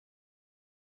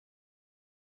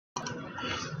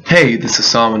Hey, this is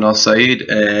Suliman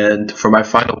Alsaid, and for my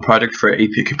final project for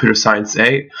AP Computer Science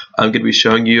A, I'm going to be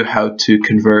showing you how to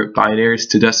convert binaries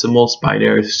to decimals,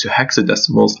 binaries to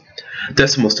hexadecimals,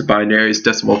 decimals to binaries,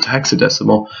 decimal to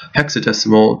hexadecimal,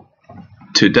 hexadecimal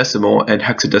to decimal, and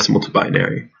hexadecimal to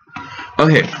binary.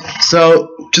 Okay,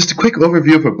 so just a quick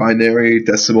overview of a binary,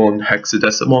 decimal, and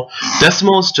hexadecimal.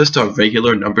 Decimal is just a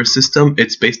regular number system.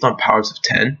 It's based on powers of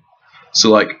 10. So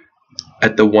like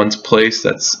at the ones place,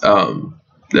 that's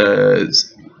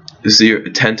the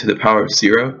 10 to the power of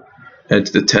 0, and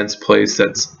to the tens place,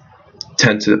 that's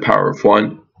 10 to the power of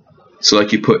 1. So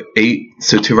like you put 8.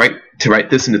 So to write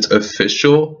this in its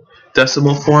official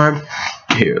decimal form,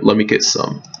 here, let me get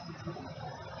some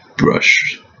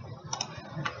brush.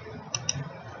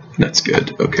 That's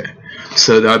good. Okay,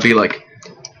 so that would be like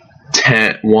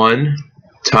 1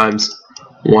 times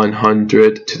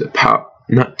 100 to the power,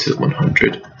 not to the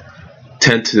 100,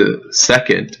 10 to the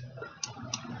second,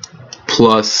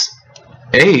 plus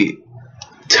 8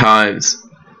 times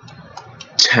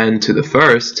 10 to the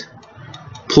first,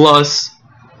 plus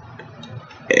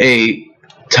 8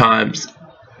 times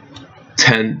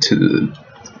 10 to the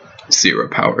 0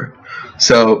 power.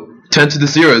 So 10 to the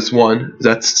 0 is 1,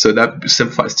 so that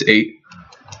simplifies to 8.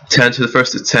 10 to the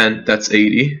first is 10, that's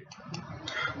 80.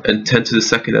 And 10 to the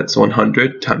second, that's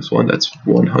 100, times 1, that's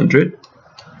 100.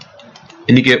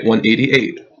 And you get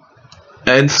 188.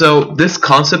 And so this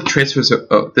concept transfers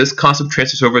over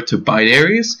to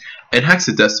binaries and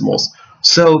hexadecimals.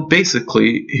 So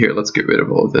basically, here, let's get rid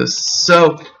of all of this.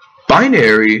 So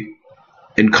binary,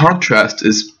 in contrast,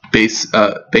 is base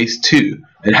 2,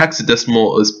 and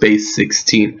hexadecimal is base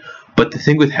 16. But the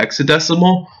thing with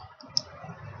hexadecimal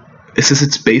is, since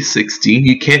it's base 16,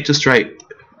 you can't just write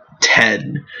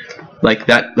 10 like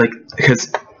that,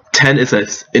 because 10 is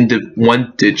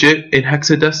one digit in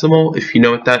hexadecimal, if you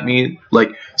know what that means.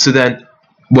 So then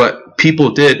what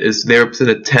people did is they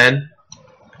represented 10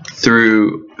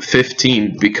 through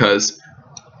 15 because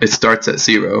it starts at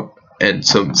 0, and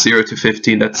so 0 to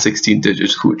 15, that's 16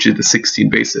 digits, which is the 16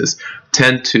 bases.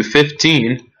 10 to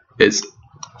 15 is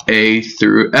A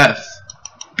through F,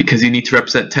 because you need to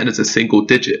represent 10 as a single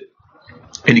digit,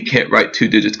 and you can't write 2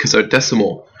 digits because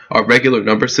our regular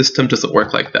number system doesn't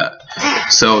work like that.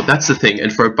 So that's the thing.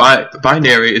 And for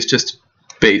binary, it's just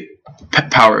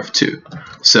power of 2.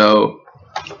 So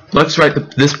let's write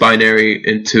this binary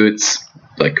into its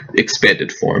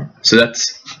expanded form. So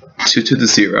that's 2 to the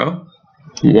 0,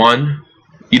 1.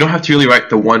 You don't have to really write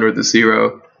the 1 or the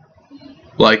 0,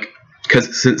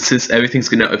 because since everything's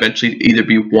going to eventually either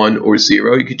be 1 or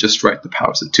 0, you could just write the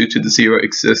power. So 2 to the 0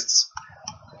 exists,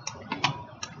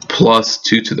 plus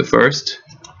 2 to the first,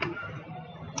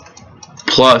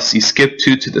 plus you skip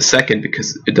 2 to the second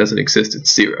because it doesn't exist,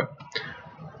 it's 0.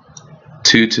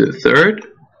 2 to the third,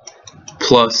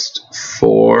 plus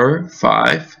 4,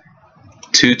 5,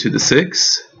 2 to the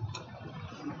 6,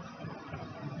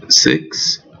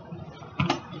 6,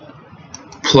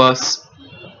 plus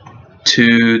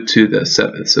 2 to the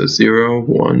 7. So 0,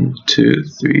 1, 2,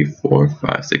 3, 4,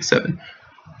 5, 6, 7.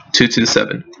 2 to the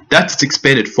 7. That's its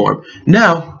expanded form.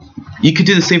 Now, you could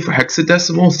do the same for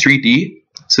hexadecimal, 3D.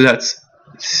 So that's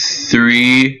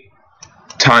 3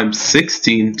 times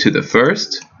 16 to the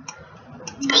first,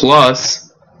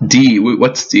 plus D.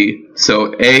 What's D?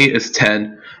 So A is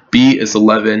 10, B is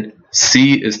 11,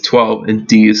 C is 12, and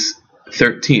D is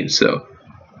 13. So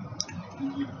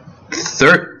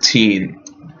 13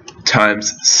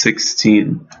 times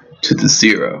 16 to the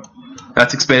 0.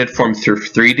 That's expanded form through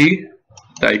 3D.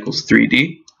 That equals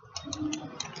 3D.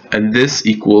 And this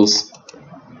equals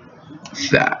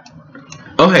that.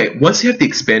 Okay, once you have the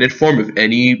expanded form of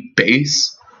any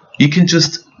base, you can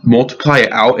just multiply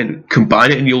it out and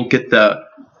combine it, and you'll get the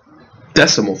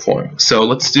decimal form. So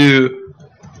let's do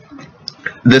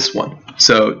this one.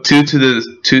 So 2 to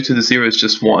the 0 is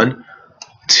just 1.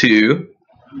 2.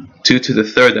 2 to the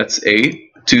third, that's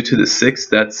 8. 2 to the 6th,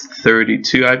 that's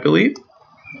 32, I believe.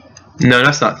 No,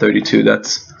 that's not 32.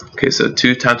 That's okay. So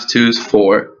 2 times 2 is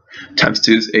 4. Times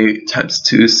 2 is 8. Times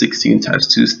 2 is 16. Times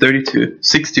 2 is 32.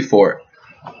 64.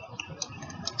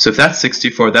 So if that's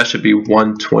 64, that should be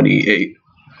 128.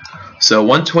 So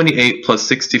 128 plus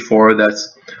 64,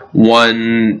 that's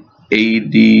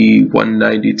 180,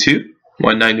 192.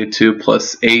 192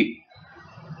 plus 8,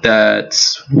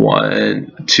 that's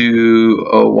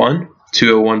 201.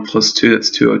 201 plus 2,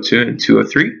 that's 202, and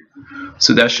 203.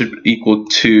 So that should equal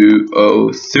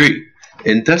 203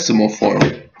 in decimal form.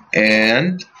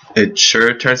 And it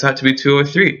sure turns out to be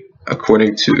 203,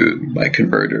 according to my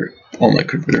converter. Online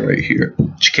converter right here,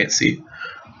 which you can't see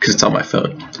because it's on my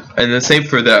phone. And the same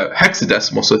for the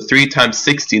hexadecimal. So 3 times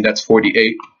 16, that's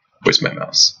 48. Where's my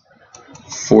mouse?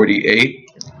 48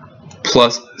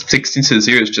 plus 16 to the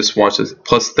 0 is just 1, so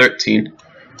plus 13.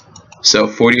 So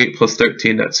 48 plus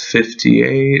 13, that's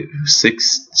 58,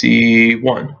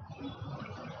 61.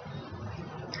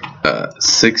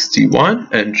 61,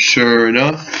 and sure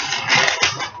enough,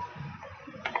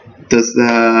 does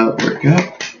that work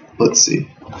out? Let's see.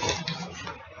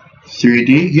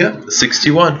 3D, yep,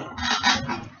 61.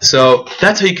 So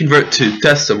that's how you convert to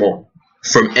decimal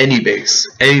from any base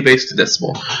to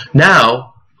decimal.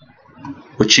 Now,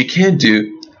 what you can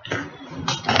do,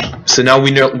 so now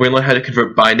we learn how to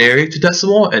convert binary to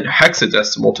decimal and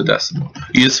hexadecimal to decimal.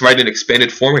 You just write an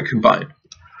expanded form and combine.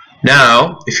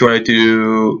 Now, if you want to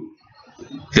do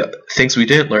the things we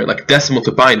didn't learn, like decimal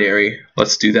to binary,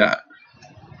 let's do that.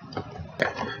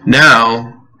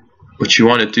 Now, what you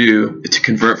want to do is to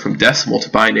convert from decimal to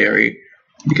binary.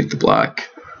 You get the black.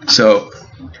 So,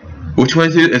 what you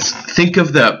want to do is think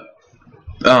of the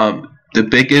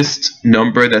biggest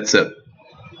number that's a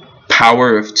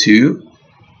power of 2.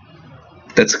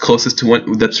 That's closest to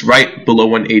 1. That's right below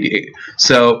 188.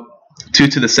 So, 2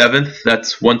 to the 7th.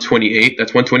 That's 128.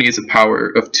 That's 128 is a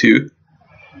power of 2.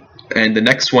 And the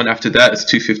next one after that is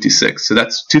 256. So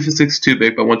that's 256 is too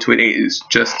big, but 128 is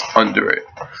just under it.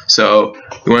 So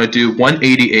we want to do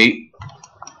 188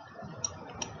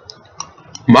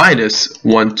 minus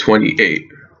 128.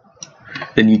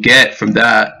 Then you get from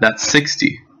that, that's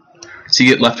 60. So you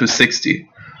get left with 60.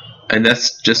 And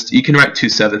that's just, you can write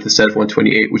 2/7 instead of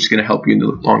 128, which is going to help you in the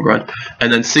long run.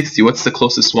 And then 60, what's the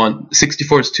closest one?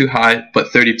 64 is too high,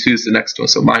 but 32 is the next one.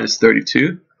 So minus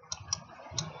 32.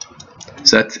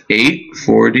 So that's 8,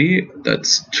 40,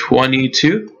 that's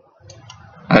 22,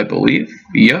 I believe,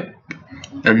 yep.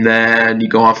 And then you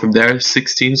go on from there,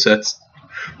 16, so that's,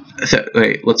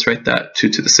 wait, let's write that, 2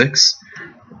 to the 6.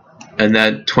 And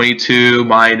then 22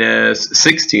 minus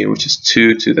 16, which is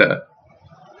 2 to the,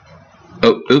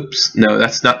 oh, oops, no,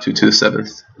 that's not 2 to the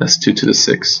 7th, that's 2 to the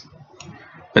 6th.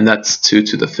 And that's 2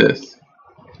 to the 5th.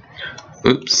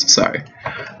 Oops, sorry.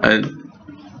 And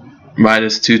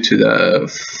minus 2 to the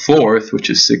 4th, which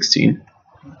is 16.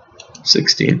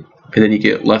 16. And then you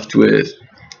get left with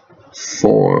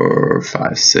 4,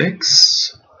 5,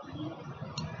 6.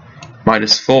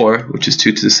 Minus 4, which is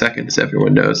 2 to the 2nd, as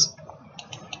everyone knows.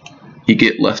 You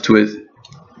get left with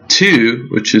 2,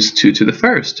 which is 2 to the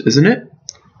 1st, isn't it?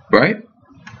 Right?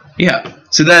 Yeah.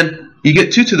 So then you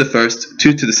get 2 to the 1st,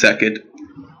 2 to the 2nd,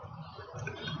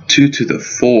 2 to the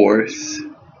 4th,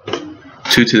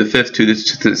 2 to the 5th, 2 to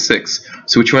the 6th.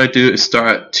 So what you want to do is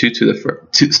start at 2 to the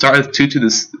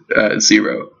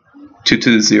 0. 2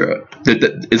 to the 0.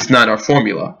 It's not our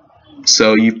formula,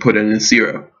 so you put in a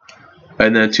 0.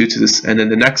 And then 2 to this, and then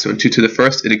the next one, 2 to the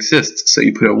 1st, it exists, so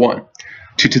you put a 1.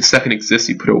 2 to the 2nd exists,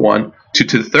 you put a 1. 2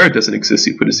 to the 3rd doesn't exist,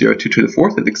 you put a 0. 2 to the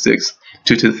 4th, it exists.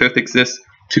 2 to the 5th exists.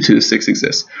 2 to the 6th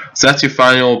exists. So that's your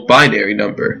final binary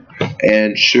number.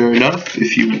 And sure enough,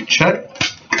 if you check.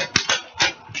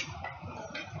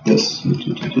 Yes.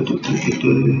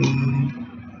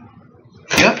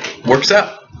 Yeah, works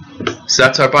out. So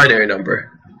that's our binary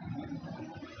number.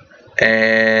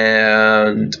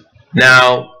 And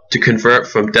now to convert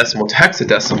from decimal to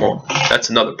hexadecimal, that's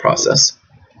another process.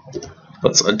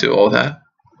 Let's undo all that.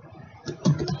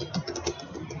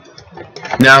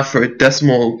 Now for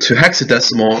decimal to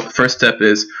hexadecimal, first step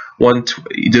is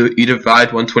you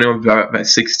divide 121 divided by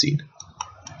 16.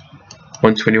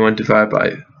 121 divided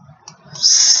by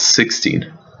 16.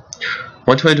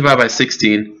 120 divided by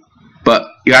 16, but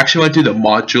you actually want to do the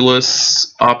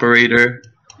modulus operator.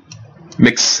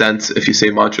 Makes sense if you say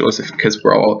modulus because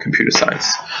we're all computer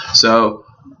science. So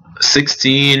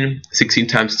 16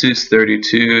 times 2 is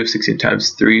 32, 16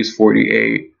 times 3 is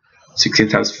 48, 16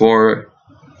 times 4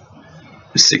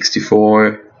 is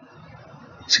 64,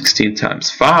 16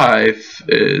 times 5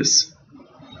 is,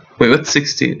 wait, what's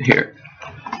 16 here?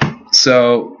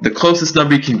 So the closest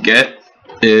number you can get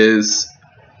is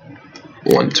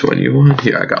 121.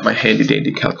 Here, I got my handy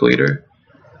dandy calculator.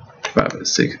 5 and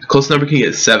 6. The closest number you can get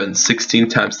is 7. 16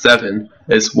 times 7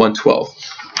 is 112.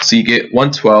 So you get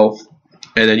 112,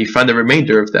 and then you find the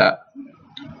remainder of that.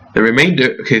 The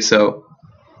remainder, okay, so,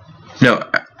 no,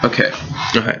 okay.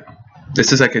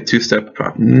 This is like a two-step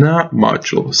problem, not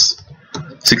modulus.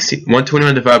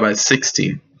 121 divided by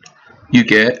 16, you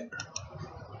get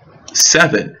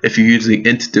 7 if you're using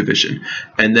int division.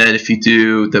 And then if you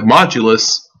do the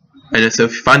modulus, and so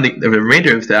if you find the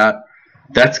remainder of that,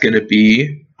 that's going to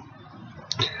be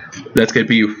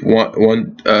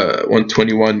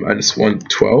 121 minus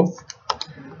 112,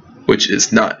 which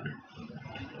is 9.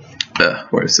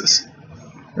 Where is this?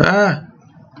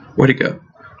 Where'd it go?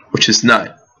 Which is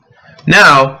 9.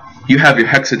 Now, you have your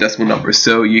hexadecimal number.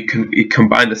 So you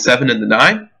combine the 7 and the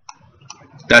 9.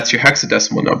 That's your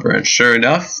hexadecimal number. And sure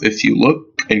enough, if you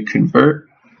look and convert,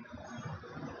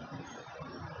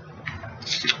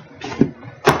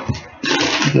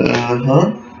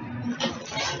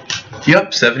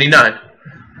 yep, 79.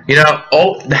 You know,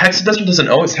 the hexadecimal doesn't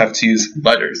always have to use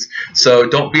letters. So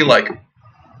don't be like,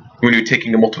 when you're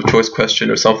taking a multiple choice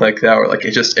question or something like that, or like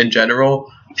it's just in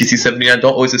general, if you see 79,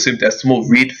 don't always assume decimal.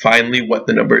 Read finally what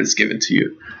the number is given to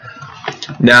you.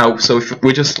 Now, so if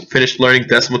we just finished learning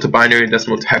decimal to binary and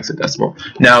decimal to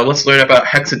hexadecimal. Now let's learn about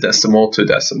hexadecimal to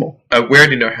decimal. We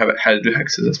already know how to do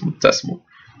hexadecimal to decimal.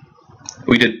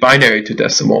 We did binary to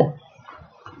decimal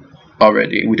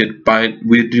already.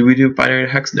 Did we do binary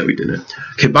to hex? No, we didn't.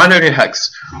 Okay, binary to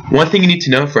hex. One thing you need to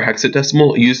know for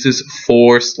hexadecimal, it uses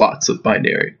 4 slots of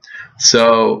binary.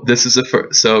 So this is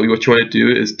so what you want to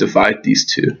do is divide these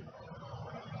two.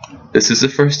 This is the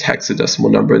first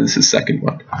hexadecimal number, this is the second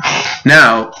one.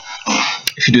 Now,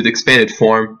 if you do the expanded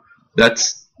form,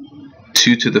 that's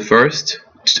 2 to the first,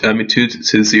 2 to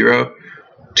the 0,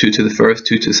 2 to the first,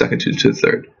 2 to the second, 2 to the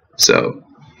third. So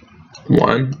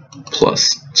 1 plus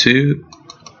 2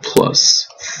 plus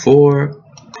 4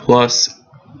 plus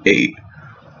 8,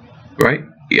 right?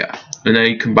 Yeah. And then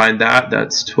you combine that,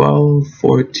 that's 12,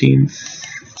 14,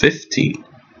 15.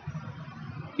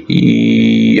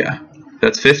 Yeah,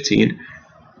 that's 15.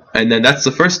 And then that's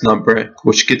the first number,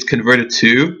 which gets converted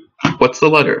to, what's the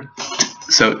letter?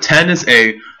 So 10 is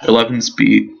A, 11 is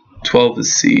B, 12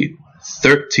 is C,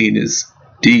 13 is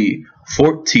D,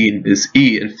 14 is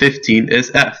E, and 15 is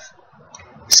F.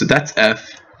 So that's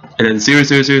F. And then 0,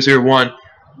 0, 0, 0, 1,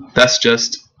 that's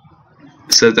just,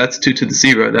 so that's 2 to the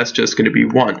 0, that's just going to be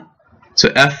 1. So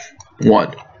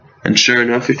F1. And sure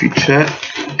enough, if you check,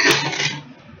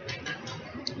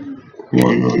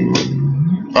 1, 1,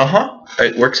 1,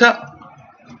 it works out.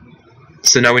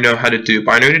 So now we know how to do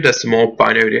binary to decimal,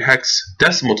 binary to hex,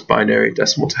 decimal to binary,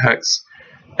 decimal to hex,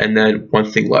 and then one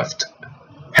thing left,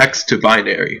 hex to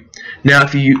binary. Now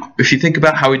if you think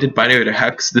about how we did binary to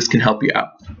hex, this can help you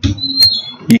out.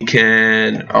 You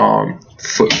can,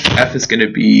 F is going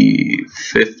to be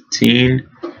 15,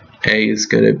 A is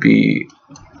going to be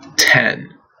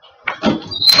 10.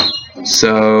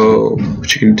 So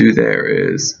what you can do there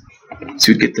is,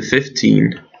 so you get the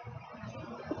 15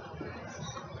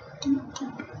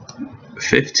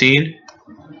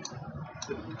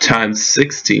 times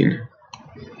 16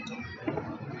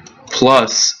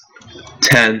 plus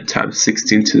 10 times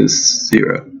 16 to the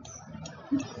 0.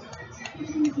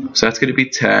 So that's going to be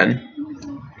 10,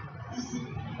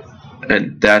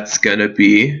 and that's going to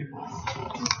be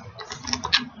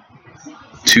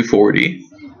 240,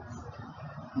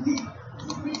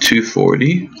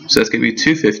 so that's going to be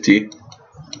 250,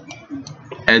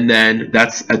 and then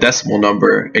that's a decimal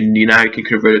number, and now you can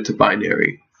convert it to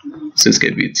binary. So it's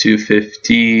going to be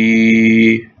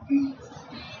 250,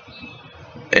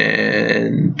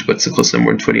 and what's the closest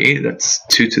number? 128, that's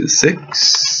 2 to the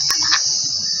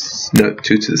 6, no,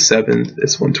 2 to the 7th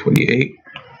is 128,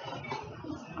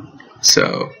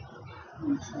 so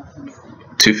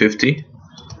 250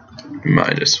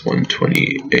 minus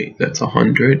 128, that's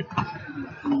 100,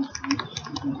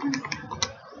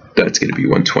 that's going to be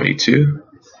 122,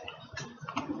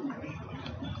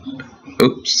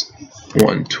 oops,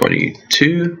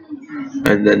 122,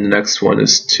 and then the next one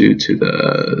is 2 to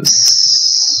the,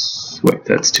 wait,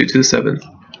 that's 2 to the 7th,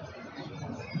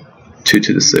 2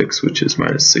 to the 6th, which is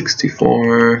minus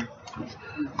 64,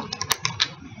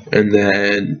 and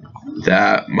then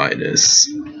that minus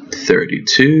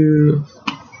 32,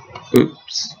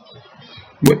 oops,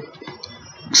 wait,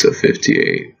 so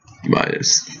 58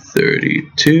 minus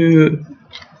 32,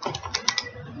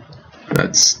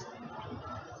 that's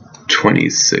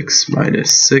 26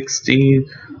 minus 16,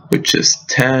 which is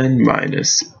 10,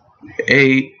 minus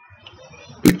 8,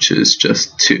 which is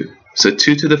just 2. So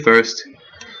 2 to the first,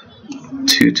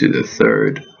 2 to the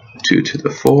third, 2 to the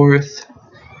fourth,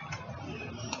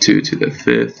 2 to the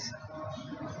fifth,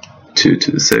 2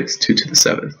 to the sixth, 2 to the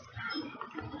seventh.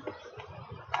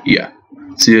 Yeah.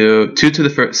 So 2 to the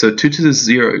first, so 2 to the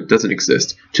 0 doesn't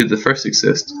exist. 2 to the first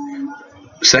exists.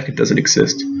 Second doesn't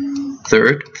exist.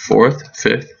 Third, fourth,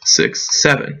 fifth, sixth,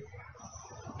 7.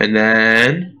 And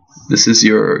then this is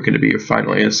going to be your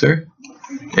final answer.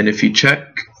 And if you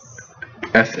check,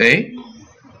 FA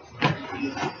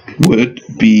would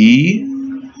be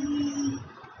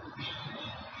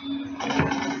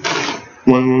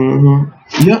 1.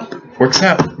 Yep, works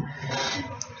out.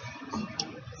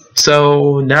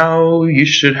 So now you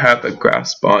should have a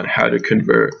grasp on how to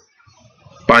convert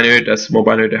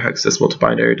binary to hex, decimal to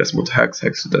binary, decimal to hex,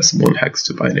 hexadecimal, and hex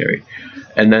to binary.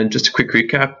 And then just a quick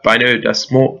recap: binary to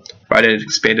decimal, binary to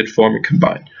expanded form, and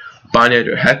combine. Binary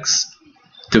to hex,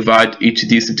 divide each of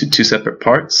these into 2 separate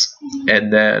parts,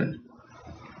 and then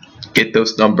get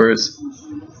those numbers,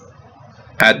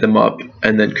 add them up,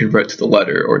 and then convert to the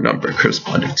letter or number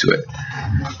corresponding to it.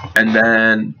 And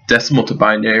then decimal to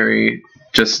binary,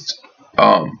 just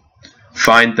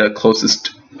find the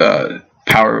closest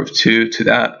power of 2 to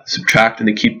that, subtract, and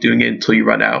then keep doing it until you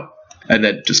run out, and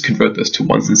then just convert those to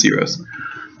ones and zeros.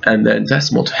 And then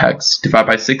decimal to hex, divide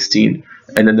by 16,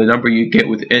 and then the number you get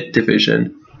with int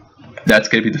division, that's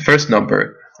going to be the first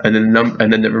number, and then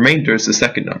the remainder is the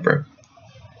second number.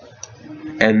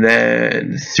 And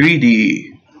then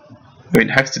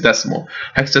hexadecimal.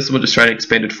 Hexadecimal, just try an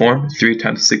expanded form, 3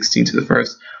 times 16 to the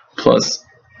first, plus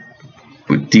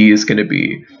what D is going to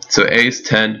be. So A is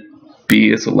 10,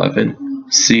 B is 11,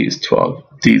 C is 12,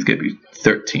 D is going to be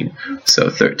 13. So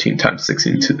 13 times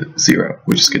 16 to the 0,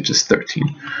 which is just 13.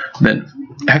 And then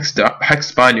hex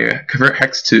binary, convert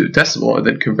hex to decimal, and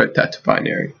then convert that to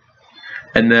binary.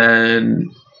 And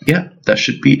then, yeah, that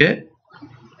should be it.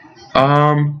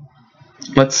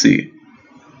 Let's see.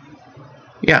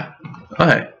 Yeah,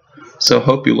 okay. So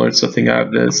hope you learned something out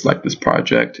of this, like this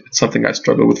project. It's something I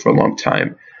struggled with for a long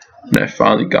time, and I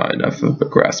finally got enough of a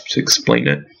grasp to explain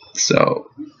it. So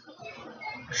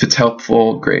if it's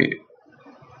helpful, great.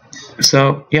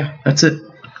 So yeah, that's it.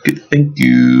 Good, thank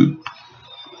you.